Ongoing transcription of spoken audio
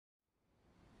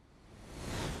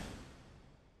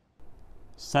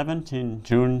17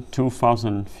 June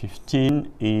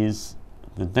 2015 is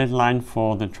the deadline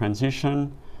for the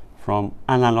transition from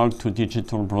analog to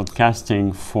digital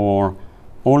broadcasting for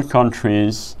all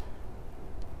countries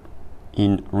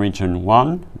in Region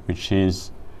 1, which is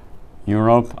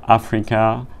Europe,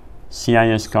 Africa,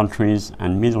 CIS countries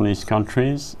and Middle East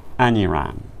countries, and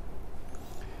Iran.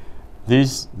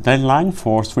 This deadline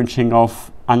for switching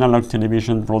off analog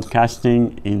television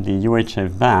broadcasting in the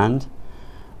UHF band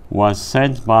was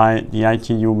set by the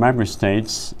ITU member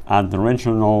states at the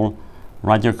Regional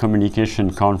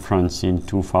Radiocommunication Conference in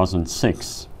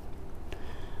 2006.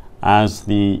 As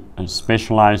the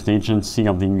specialized agency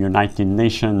of the United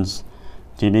Nations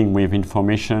dealing with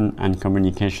information and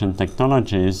communication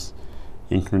technologies,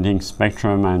 including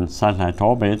spectrum and satellite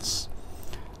orbits,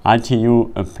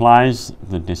 ITU applies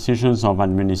the decisions of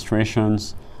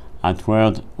administrations at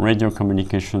World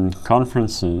Radiocommunication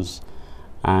Conferences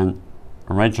and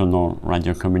regional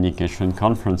radiocommunication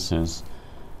conferences,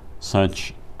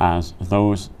 such as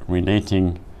those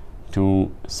relating to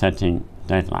setting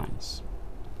deadlines.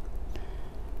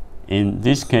 In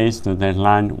this case, the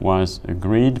deadline was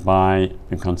agreed by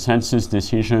the consensus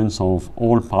decisions of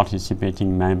all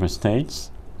participating member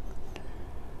states,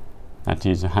 that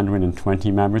is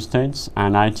 120 member states,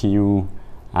 and ITU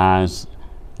has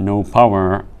no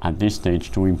power at this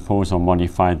stage to impose or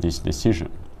modify this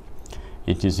decision.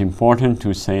 It is important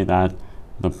to say that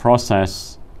the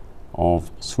process of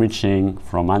switching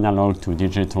from analog to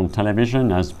digital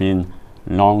television has been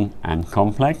long and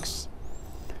complex.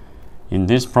 In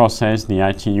this process, the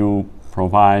ITU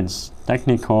provides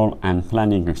technical and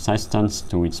planning assistance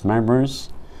to its members,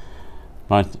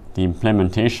 but the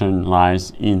implementation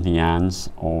lies in the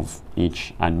hands of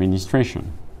each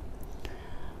administration.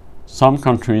 Some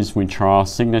countries which are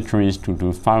signatories to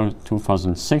the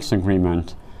 2006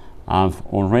 agreement have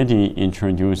already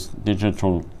introduced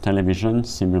digital television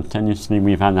simultaneously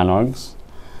with analogs.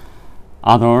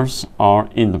 Others are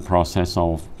in the process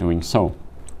of doing so.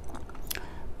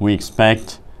 We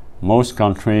expect most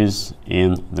countries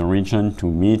in the region to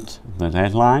meet the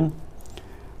deadline.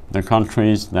 The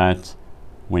countries that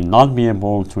will not be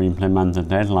able to implement the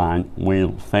deadline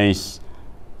will face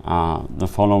the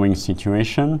following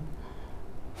situation.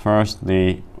 First,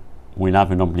 they will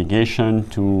have an obligation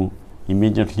to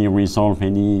immediately resolve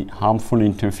any harmful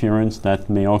interference that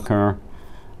may occur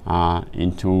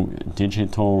into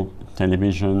digital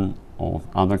television of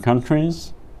other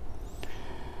countries.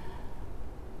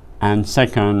 And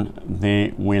second,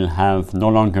 they will have no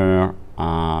longer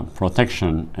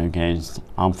protection against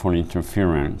harmful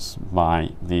interference by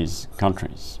these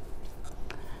countries.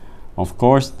 Of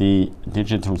course, the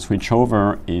digital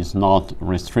switchover is not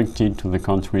restricted to the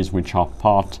countries which are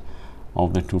part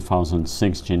of the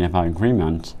 2006 Geneva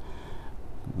Agreement,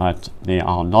 but they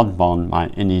are not bound by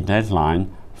any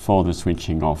deadline for the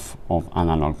switching off of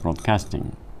analog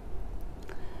broadcasting.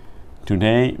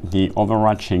 Today, the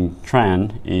overarching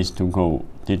trend is to go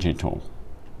digital,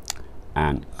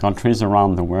 and countries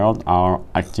around the world are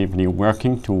actively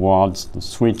working towards the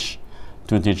switch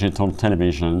to digital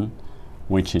television,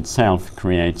 which itself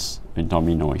creates a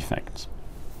domino effect.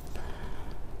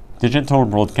 Digital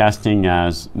broadcasting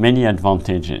has many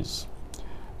advantages.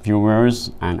 Viewers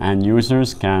and end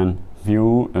users can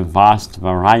view a vast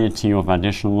variety of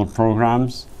additional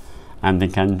programs, and they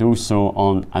can do so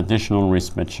on additional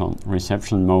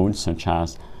reception modes such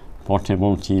as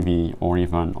portable TV or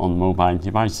even on mobile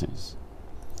devices.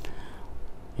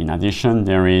 In addition,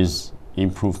 there is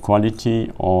improved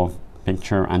quality of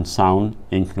picture and sound,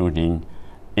 including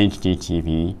HD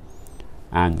TV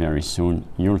and very soon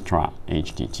Ultra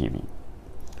HD TV.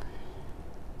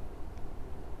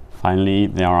 Finally,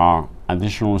 there are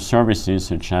additional services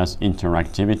such as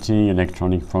interactivity,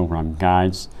 electronic program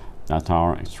guides that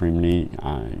are extremely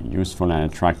useful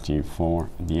and attractive for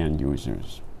the end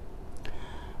users.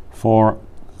 For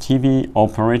TV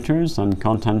operators and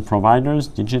content providers,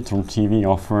 digital TV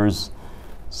offers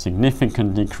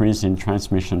significant decrease in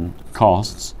transmission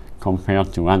costs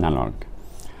compared to analog.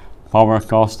 Power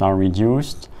costs are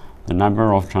reduced, the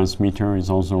number of transmitters is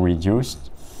also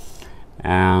reduced,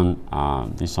 and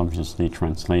this obviously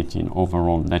translates in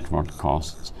overall network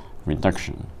cost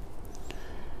reduction.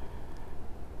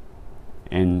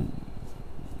 In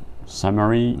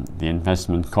summary, the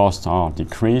investment costs are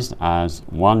decreased as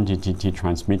one DTT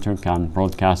transmitter can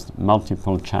broadcast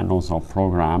multiple channels or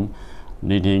programs,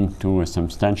 leading to a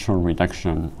substantial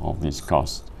reduction of this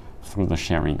cost through the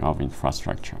sharing of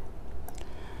infrastructure.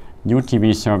 New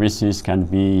TV services can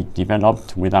be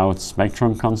developed without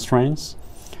spectrum constraints,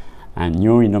 and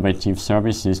new innovative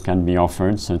services can be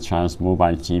offered, such as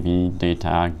mobile TV,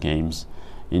 data, games,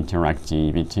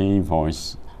 interactivity,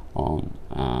 voice on,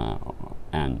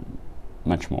 and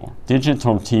much more.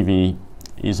 Digital TV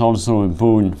is also a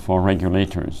boon for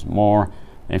regulators. More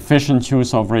efficient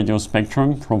use of radio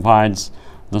spectrum provides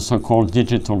the so-called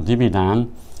digital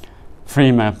dividend,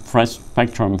 free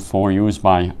spectrum for use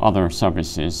by other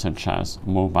services such as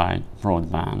mobile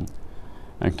broadband,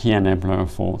 a key enabler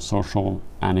for social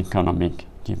and economic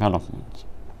development.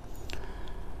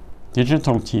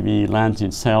 Digital TV lends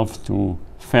itself to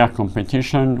fair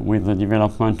competition with the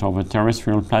development of a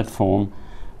terrestrial platform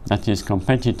that is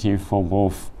competitive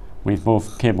with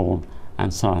both cable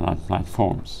and satellite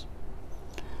platforms.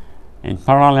 In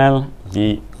parallel,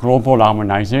 the global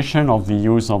harmonization of the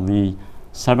use of the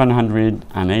 700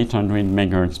 and 800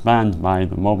 MHz band by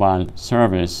the mobile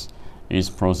service is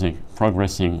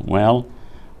progressing well,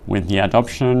 with the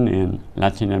adoption in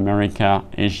Latin America,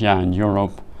 Asia, and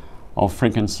Europe of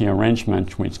frequency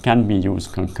arrangement which can be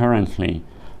used concurrently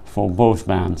for both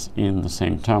bands in the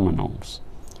same terminals.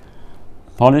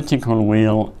 Political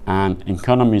will and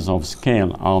economies of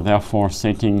scale are therefore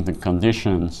setting the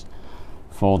conditions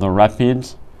for the rapid,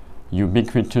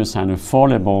 ubiquitous, and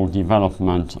affordable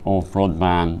development of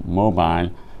broadband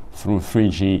mobile through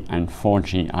 3G and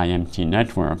 4G IMT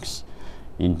networks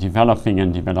in developing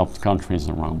and developed countries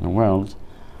around the world,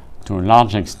 to a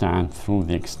large extent through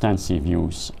the extensive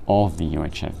use of the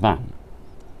UHF band.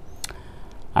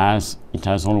 As it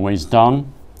has always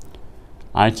done,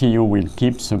 ITU will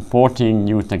keep supporting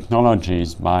new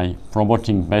technologies by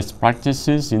promoting best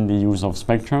practices in the use of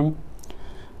spectrum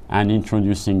and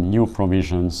introducing new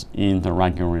provisions in the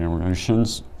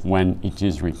regulations when it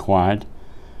is required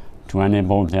to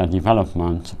enable their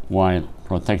development while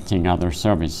protecting other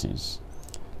services,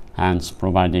 hence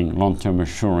providing long-term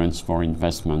assurance for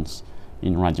investments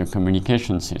in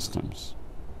radiocommunication systems.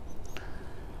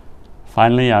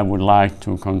 Finally, I would like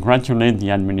to congratulate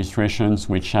the administrations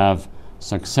which have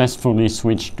successfully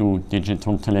switched to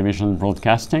digital television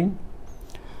broadcasting.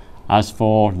 As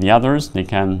for the others, they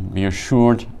can be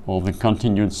assured of the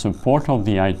continued support of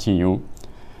the ITU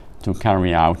to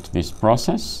carry out this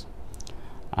process.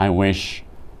 I wish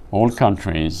all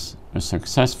countries a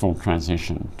successful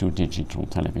transition to digital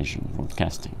television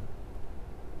broadcasting.